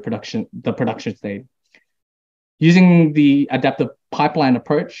into the production stage. Using the adaptive pipeline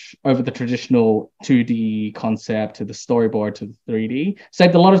approach over the traditional 2D concept to the storyboard to the 3D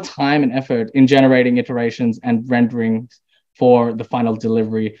saved a lot of time and effort in generating iterations and renderings for the final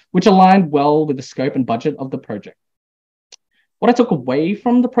delivery, which aligned well with the scope and budget of the project. What I took away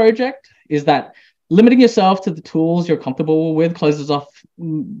from the project is that limiting yourself to the tools you're comfortable with closes off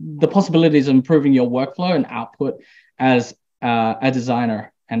the possibilities of improving your workflow and output as a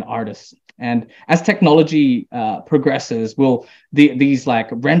designer and artist. And as technology progresses, these like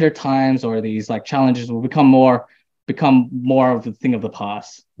render times or these like challenges will become more of the thing of the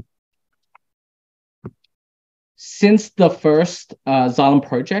past. Since the first Xylem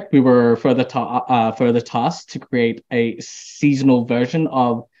project, we were further tasked to create a seasonal version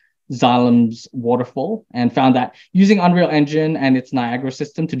of Xylem's waterfall, and found that using Unreal Engine and its Niagara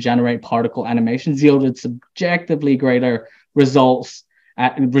system to generate particle animations yielded subjectively greater results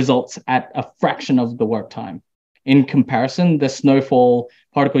at a fraction of the work time. In comparison, the snowfall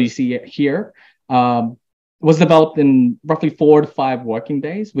particle you see here was developed in roughly 4 to 5 working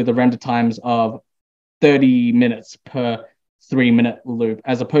days with the render times of 30 minutes per 3-minute loop,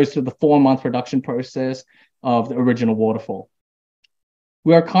 as opposed to the 4-month production process of the original waterfall.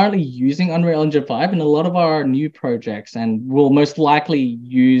 We are currently using Unreal Engine 5 in a lot of our new projects, and will most likely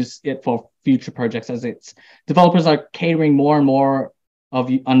use it for future projects as its developers are catering more and more of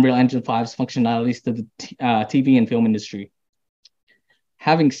Unreal Engine 5's functionalities to the TV and film industry.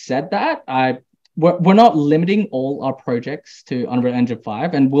 Having said that, we're not limiting all our projects to Unreal Engine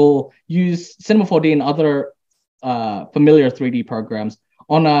 5, and we'll use Cinema 4D and other familiar 3D programs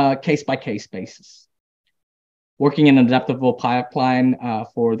on a case-by-case basis. Working in an adaptable pipeline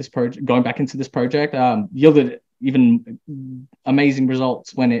for this project, going back into this project, yielded even amazing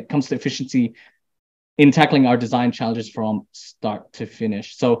results when it comes to efficiency in tackling our design challenges from start to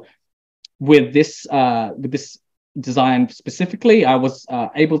finish. So with this design specifically, I was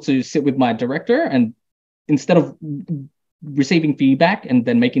able to sit with my director, and instead of receiving feedback and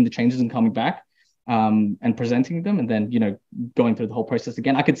then making the changes and coming back and presenting them and then, going through the whole process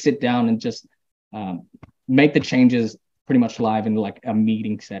again, I could sit down and just make the changes pretty much live in like a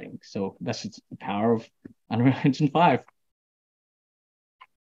meeting setting. So that's just the power of Unreal Engine 5.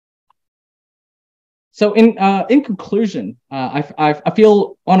 So in conclusion, I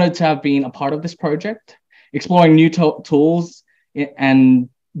feel honored to have been a part of this project, exploring new tools and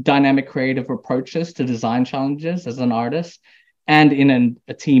dynamic creative approaches to design challenges as an artist and in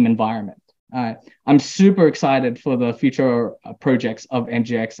a team environment. I'm super excited for the future projects of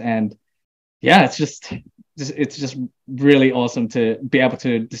NGX, and yeah, it's just really awesome to be able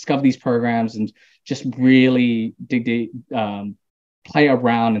to discover these programs and just really dig deep, play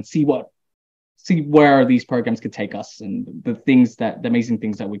around and see where these programs could take us and the amazing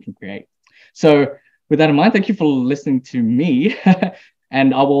things that we can create. So with that in mind, thank you for listening to me.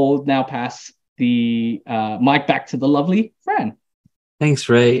 And I will now pass the mic back to the lovely Fran. Thanks,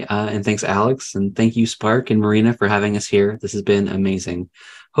 Ray. And thanks, Alex. And thank you, Spark and Marina, for having us here. This has been amazing.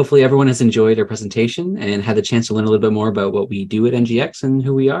 Hopefully everyone has enjoyed our presentation and had the chance to learn a little bit more about what we do at NGX and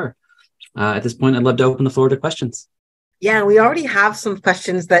who we are. At this point, I'd love to open the floor to questions. Yeah, we already have some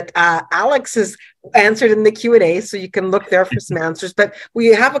questions that Alex has answered in the Q&A, so you can look there for some answers. But we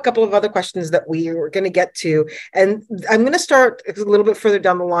have a couple of other questions that we are going to get to. And I'm going to start a little bit further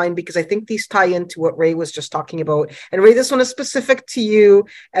down the line because I think these tie into what Ray was just talking about. And Ray, this one is specific to you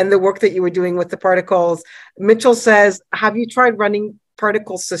and the work that you were doing with the particles. Mitchell says, have you tried running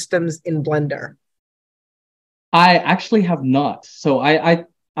particle systems in Blender? I actually have not. So I've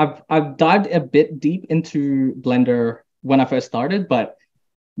dived a bit deep into Blender when I first started, but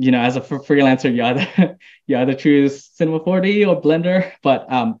as a freelancer, you either choose Cinema 4D or Blender. But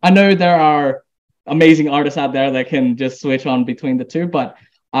I know there are amazing artists out there that can just switch on between the two. But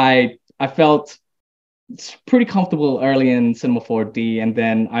I felt pretty comfortable early in Cinema 4D, and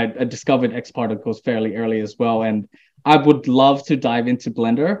then I discovered X Particles fairly early as well. And I would love to dive into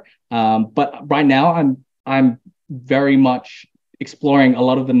Blender, but right now I'm very much exploring a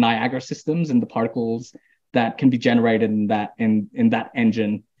lot of the Niagara systems and the particles that can be generated in that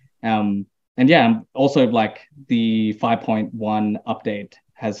engine. And yeah, also like the 5.1 update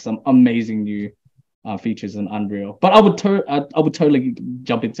has some amazing new features in Unreal. But I would totally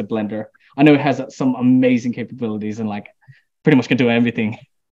jump into Blender. I know it has some amazing capabilities and like pretty much can do everything.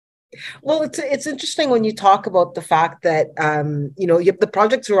 Well, it's interesting when you talk about the fact that the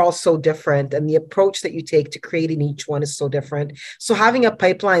projects are all so different, and the approach that you take to creating each one is so different. So having a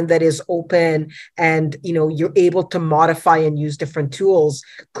pipeline that is open and you're able to modify and use different tools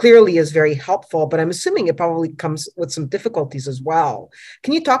clearly is very helpful. But I'm assuming it probably comes with some difficulties as well.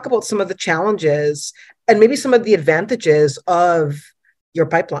 Can you talk about some of the challenges and maybe some of the advantages of your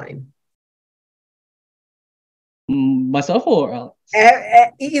pipeline? Myself or Alex?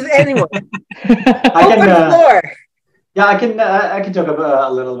 Anyone. I can talk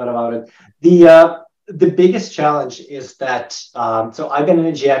about a little bit about it. The biggest challenge is that so I've been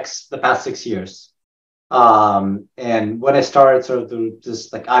in NGX the past 6 years, and when I started,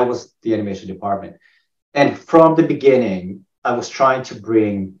 I was the animation department, and from the beginning I was trying to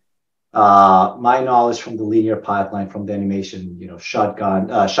bring my knowledge from the linear pipeline, from the animation, shot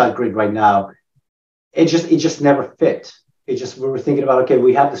grid right now. It just never fit. We were thinking about, okay,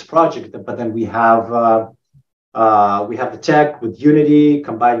 we have this project, but then we have the tech with Unity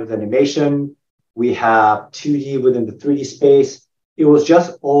combined with animation. We have 2D within the 3D space. It was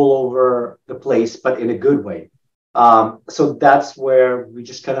just all over the place, but in a good way. So that's where we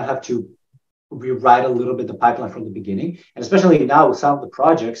just kind of have to rewrite a little bit the pipeline from the beginning. And especially now with some of the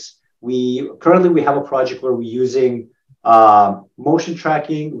projects, we have a project where we're using motion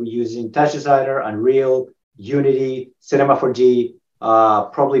tracking, we're using Touch Designer, Unreal, Unity, Cinema 4D,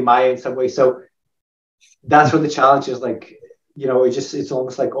 probably Maya in some way. So that's where the challenge is. Like, it's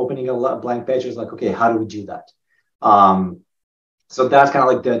almost like opening a blank page. It's like, okay, how do we do that? So that's kind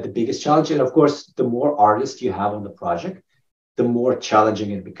of like the biggest challenge. And of course, the more artists you have on the project, the more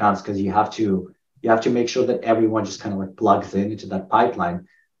challenging it becomes, because you have to make sure that everyone just kind of like plugs into that pipeline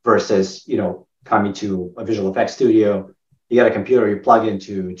versus, coming to a visual effects studio, you got a computer, you plug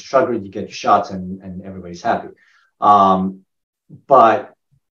into shot grid, you get your shots, and everybody's happy. But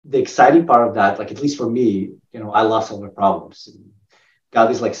the exciting part of that, like at least for me, I love solving problems. Got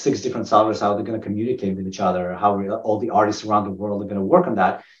these like 6 different solvers, how they're going to communicate with each other, how all the artists around the world are going to work on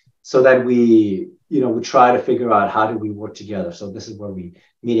that. So then we try to figure out how do we work together. So this is where we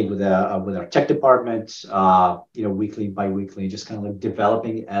meeting with our tech department, weekly, bi-weekly, just kind of like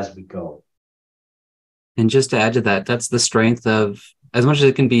developing as we go. And just to add to that, that's the strength of, as much as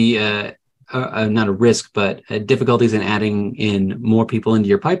it can be not a risk, but difficulties in adding in more people into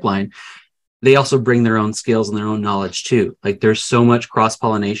your pipeline, they also bring their own skills and their own knowledge too. Like there's so much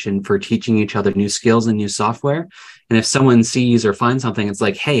cross-pollination for teaching each other new skills and new software. And if someone sees or finds something, it's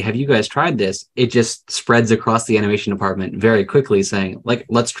like, hey, have you guys tried this? It just spreads across the animation department very quickly, saying like,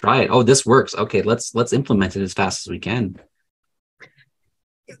 let's try it. Oh, this works. Okay, let's implement it as fast as we can.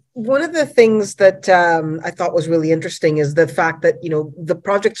 One of the things that I thought was really interesting is the fact that, the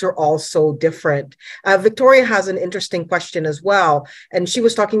projects are all so different. Victoria has an interesting question as well. And she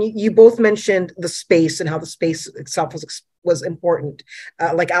was talking, you both mentioned the space and how the space itself was important.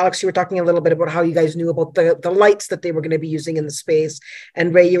 Like Alex, you were talking a little bit about how you guys knew about the lights that they were going to be using in the space.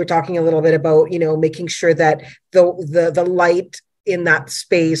 And Ray, you were talking a little bit about, making sure that the light in that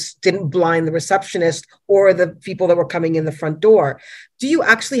space didn't blind the receptionist or the people that were coming in the front door. Do you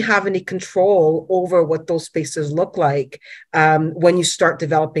actually have any control over what those spaces look like when you start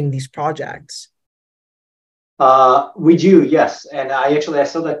developing these projects? We do, yes. And I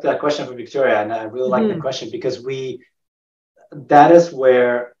saw that question from Victoria, and I really like the question, because that is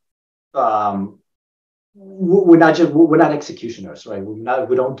where we're not executioners, right?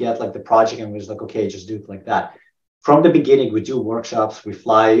 We don't get like the project and we're just like, okay, just do it like that. From the beginning, we do workshops. We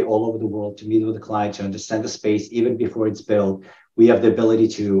fly all over the world to meet with the client, to understand the space even before it's built. We have the ability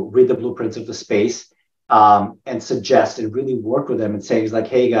to read the blueprints of the space and suggest and really work with them and say, like,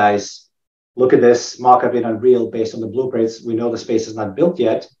 hey, guys, look at this mock-up in Unreal based on the blueprints. We know the space is not built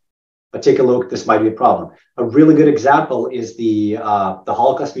yet, but take a look. This might be a problem. A really good example is the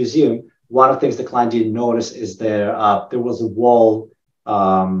Holocaust Museum. one of the things the client didn't notice is there was a wall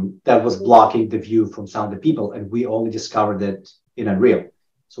that was blocking the view from some of the people, and we only discovered it in Unreal.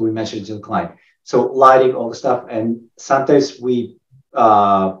 So we mentioned it to the client. So lighting, all the stuff, and sometimes we,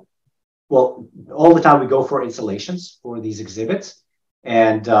 all the time we go for installations for these exhibits,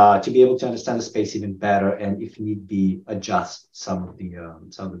 and to be able to understand the space even better, and if need be, adjust some of the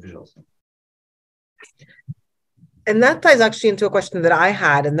visuals. And that ties actually into a question that I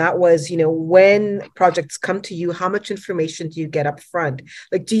had, and that was, when projects come to you, how much information do you get up front?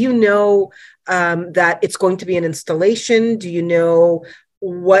 Like, do you know that it's going to be an installation? Do you know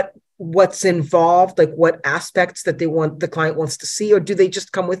what's involved, like what aspects that the client wants to see, or do they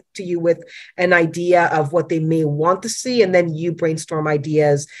just come to you with an idea of what they may want to see, and then you brainstorm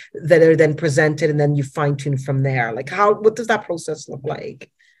ideas that are then presented, and then you fine tune from there? Like, what does that process look like?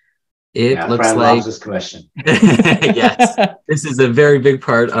 It looks Fran like loves this question. Yes, this is a very big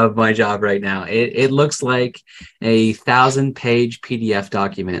part of my job right now. It looks like a 1,000-page PDF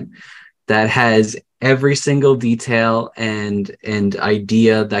document that has every single detail and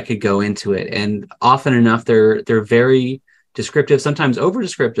idea that could go into it. And often enough, they're very descriptive, sometimes over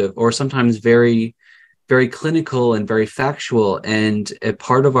descriptive, or sometimes very, very clinical and very factual. And a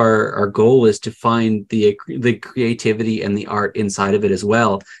part of our goal is to find the creativity and the art inside of it as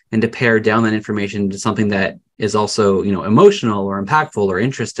well, and to pare down that information to something that is also, emotional or impactful or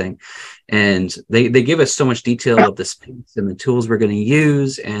interesting. And they give us so much detail of the space and the tools we're going to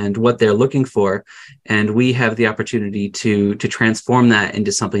use and what they're looking for. And we have the opportunity to transform that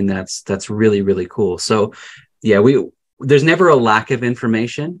into something that's really, really cool. So yeah, there's never a lack of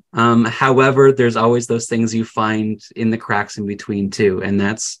information. However, there's always those things you find in the cracks in between too. And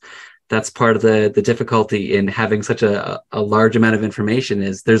that's part of the difficulty in having such a large amount of information,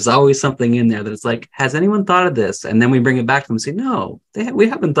 is there's always something in there that's like, has anyone thought of this? And then we bring it back to them and say, no, we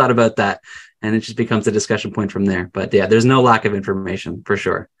haven't thought about that. And it just becomes a discussion point from there. But yeah, there's no lack of information for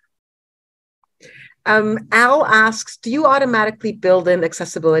sure. Al asks, do you automatically build in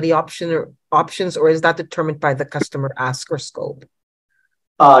accessibility options, or is that determined by the customer ask or scope?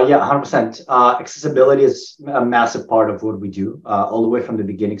 Yeah, 100%. Accessibility is a massive part of what we do, all the way from the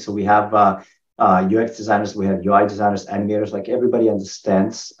beginning. So we have UX designers, we have UI designers, animators, like everybody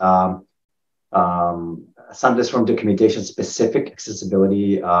understands sometimes from documentation specific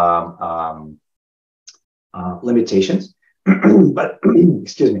accessibility limitations. But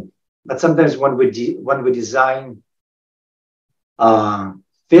excuse me. But sometimes when we design something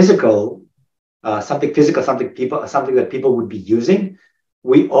physical, something that people would be using,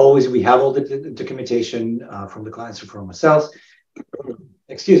 we have all the documentation from the clients or from ourselves.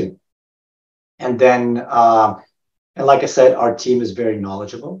 Excuse me. And then, and like I said, our team is very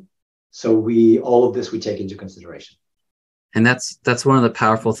knowledgeable. So all of this we take into consideration. And that's one of the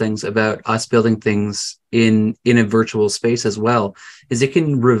powerful things about us building things in a virtual space as well, is it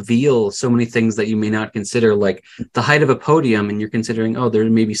can reveal so many things that you may not consider, like the height of a podium, and you're considering, oh, there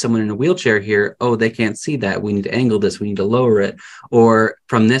may be someone in a wheelchair here. Oh, they can't see that. We need to angle this. We need to lower it. Or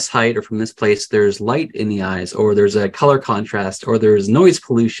from this height or from this place, there's light in the eyes, or there's a color contrast, or there's noise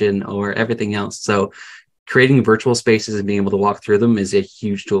pollution, or everything else. So creating virtual spaces and being able to walk through them is a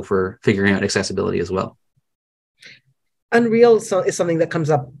huge tool for figuring out accessibility as well. Unreal is something that comes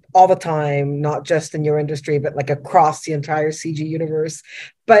up all the time, not just in your industry, but like across the entire CG universe.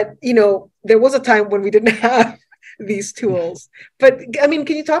 But, there was a time when we didn't have these tools. But I mean,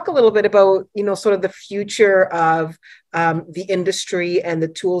 can you talk a little bit about, sort of the future of the industry and the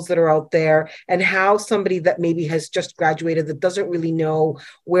tools that are out there, and how somebody that maybe has just graduated that doesn't really know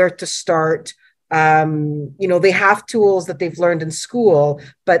where to start, they have tools that they've learned in school,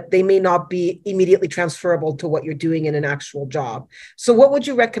 but they may not be immediately transferable to what you're doing in an actual job. So what would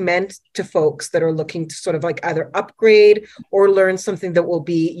you recommend to folks that are looking to sort of like either upgrade or learn something that will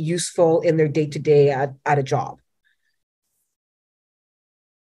be useful in their day-to-day at a job?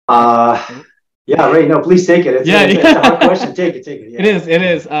 Yeah, Ray, no, please take it. It's a hard question. Take it. Yeah. It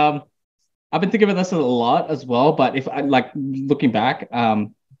is. I've been thinking about this a lot as well, but if I looking back,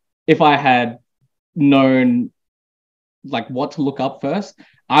 if I had known like what to look up first,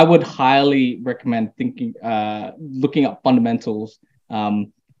 I would highly recommend looking up fundamentals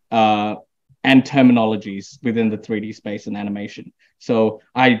and terminologies within the 3D space and animation. So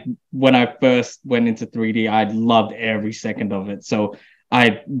when I first went into 3D, I loved every second of it. So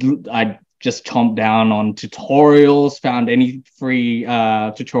I just chomped down on tutorials, found any free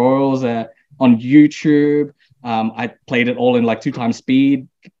tutorials on YouTube. I played it all in like 2x speed,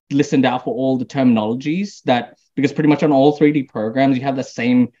 listened out for all the terminologies because pretty much on all 3D programs, you have the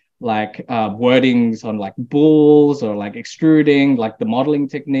same like wordings on like bulls or like extruding, like the modeling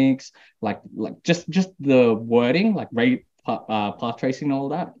techniques, like just the wording, like rate path tracing and all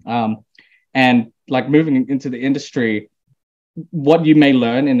that. And like moving into the industry, what you may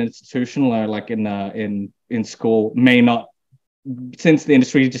learn in an institution or like in school may not, since the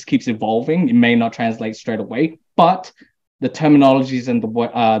industry just keeps evolving, it may not translate straight away, but the terminologies and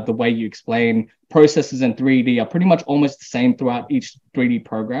the way you explain processes in 3D are pretty much almost the same throughout each 3D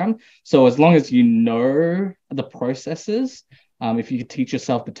program. So as long as you know the processes, if you could teach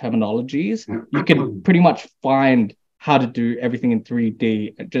yourself the terminologies, you can pretty much find how to do everything in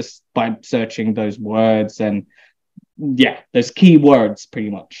 3D just by searching those words and those key words pretty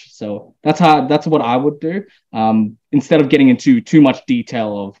much. So that's what I would do. Instead of getting into too much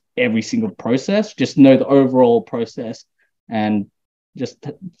detail of every single process, just know the overall process and just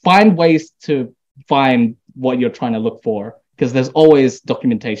find ways to find what you're trying to look for, because there's always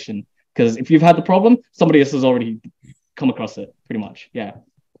documentation. Because if you've had the problem, somebody else has already come across it pretty much. Yeah.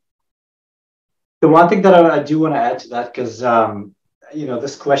 The one thing that I do want to add to that, because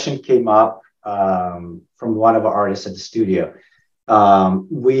this question came up from one of our artists at the studio.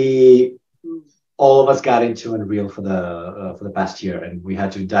 We all of us got into Unreal for the past year, and we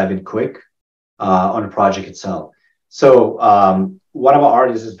had to dive in quick on the project itself. So one of our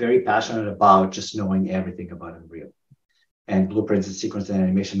artists is very passionate about just knowing everything about Unreal and blueprints and sequence and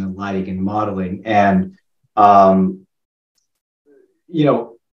animation and lighting and modeling. And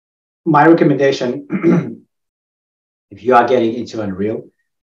my recommendation, if you are getting into Unreal,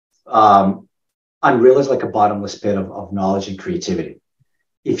 Unreal is like a bottomless pit of knowledge and creativity.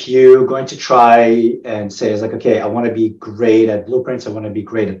 If you're going to try and say, it's like, okay, I want to be great at blueprints, I want to be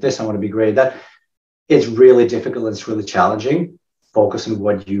great at this, I want to be great at that, it's really difficult, it's really challenging. Focus on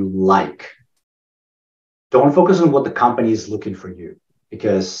what you like. Don't focus on what the company is looking for you,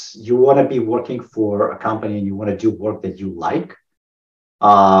 because you want to be working for a company and you want to do work that you like.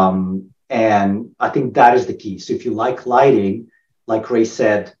 And I think that is the key. So if you like lighting, like Ray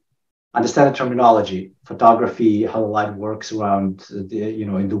said, understand the terminology, photography, how the light works around, in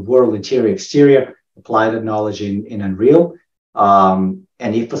the world, interior, exterior, apply that knowledge in Unreal. And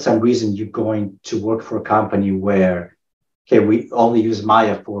if for some reason you're going to work for a company where, okay, we only use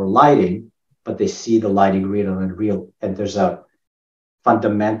Maya for lighting, but they see the lighting read on Unreal, and there's a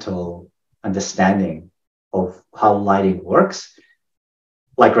fundamental understanding of how lighting works.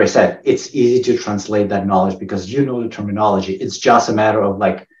 Like Ray said, it's easy to translate that knowledge because you know the terminology. It's just a matter of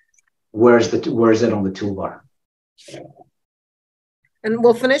like, where is it on the toolbar? And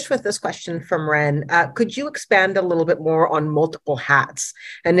we'll finish with this question from Ren. Could you expand a little bit more on multiple hats?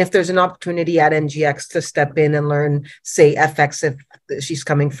 And if there's an opportunity at NGX to step in and learn, say, FX, if she's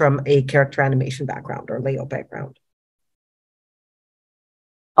coming from a character animation background or layout background?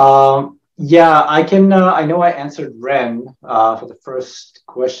 Yeah, I can. I know I answered Ren for the first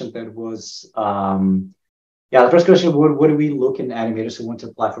question that was, the first question, what do we look in animators who want to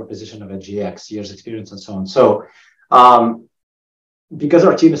apply for a position of NGX, years experience and so on. So because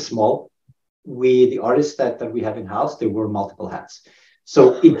our team is small, the artists that we have in-house, they wear multiple hats.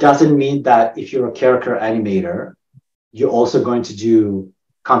 So it doesn't mean that if you're a character animator, you're also going to do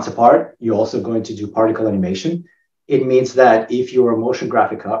concept art, you're also going to do particle animation. It means that if you're a motion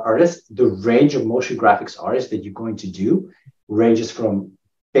graphic artist, the range of motion graphics artists that you're going to do ranges from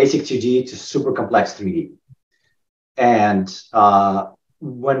basic 2D to super complex 3D. And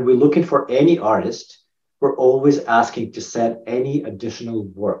when we're looking for any artist, we're always asking to send any additional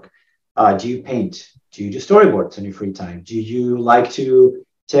work. Do you paint? Do you do storyboards in your free time? Do you like to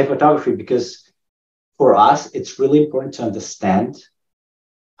take photography? Because for us, it's really important to understand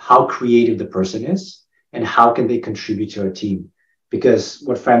how creative the person is and how can they contribute to our team. Because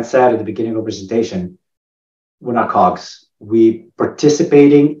what Fran said at the beginning of the presentation, we're not cogs. We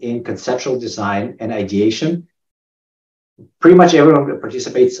participating in conceptual design and ideation. Pretty much everyone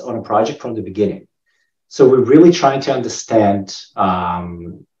participates on a project from the beginning. So we're really trying to understand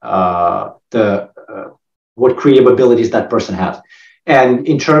what creative abilities that person has. And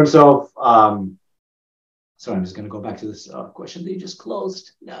in terms of, sorry, I'm just going to go back to this question that you just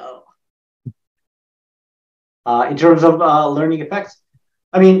closed. No. In terms of learning effects,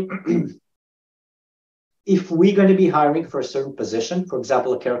 I mean, if we're going to be hiring for a certain position, for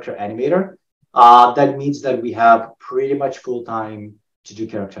example, a character animator, that means that we have pretty much full time to do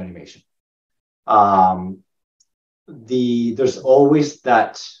character animation. There's always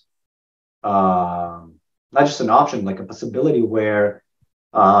that, not just an option, like a possibility where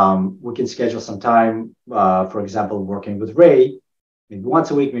we can schedule some time, for example, working with Ray, maybe once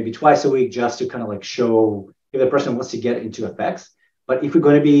a week, maybe twice a week, just to kind of like show if the person wants to get into effects. But if we're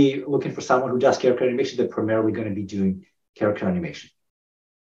going to be looking for someone who does character animation, they're primarily going to be doing character animation.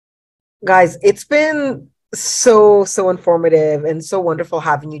 Guys, it's been so informative and so wonderful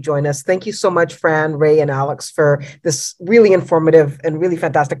having you join us. Thank you so much, Fran, Ray, and Alex, for this really informative and really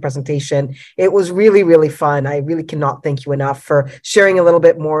fantastic presentation. It was really fun. I really cannot thank you enough for sharing a little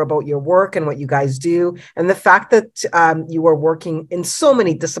bit more about your work and what you guys do, and the fact that you are working in so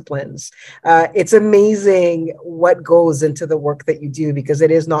many disciplines. It's amazing what goes into the work that you do, because it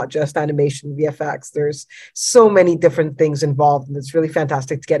is not just animation, VFX. There's so many different things involved, and it's really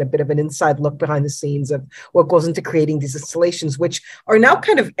fantastic to get a bit of an inside look behind the scenes of what goes into creating these installations, which are now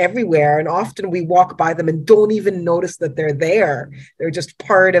kind of everywhere. And often we walk by them and don't even notice that they're there. They're just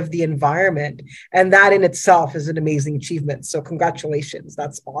part of the environment. And that in itself is an amazing achievement. So congratulations.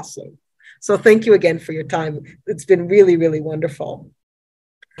 That's awesome. So thank you again for your time. It's been really wonderful.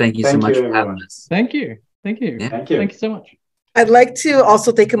 Thank you so much for having us. Thank you. Thank you. Thank you so much. I'd like to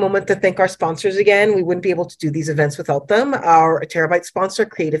also take a moment to thank our sponsors again. We wouldn't be able to do these events without them. Our Terabyte sponsor,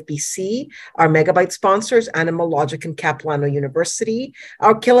 Creative BC, our Megabyte sponsors, Animal Logic and Capilano University,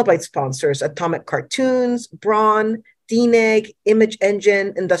 our Kilobyte sponsors, Atomic Cartoons, Braun, DNEG, Image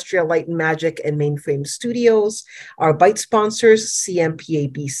Engine, Industrial Light and Magic, and Mainframe Studios, our Byte sponsors, CMPA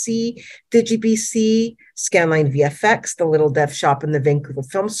BC, DigiBC, Scanline VFX, the Little Dev Shop in the Vancouver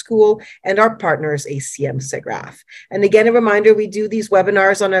Film School, and our partners, ACM SIGGRAPH. And again, a reminder, we do these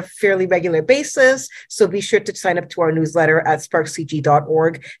webinars on a fairly regular basis, so be sure to sign up to our newsletter at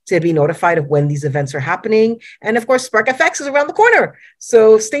sparkcg.org to be notified of when these events are happening. And of course, SparkFX is around the corner,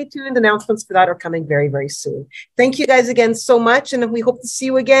 so stay tuned. Announcements for that are coming very soon. Thank you guys again so much, and we hope to see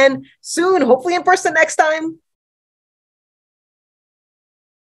you again soon, hopefully in person next time.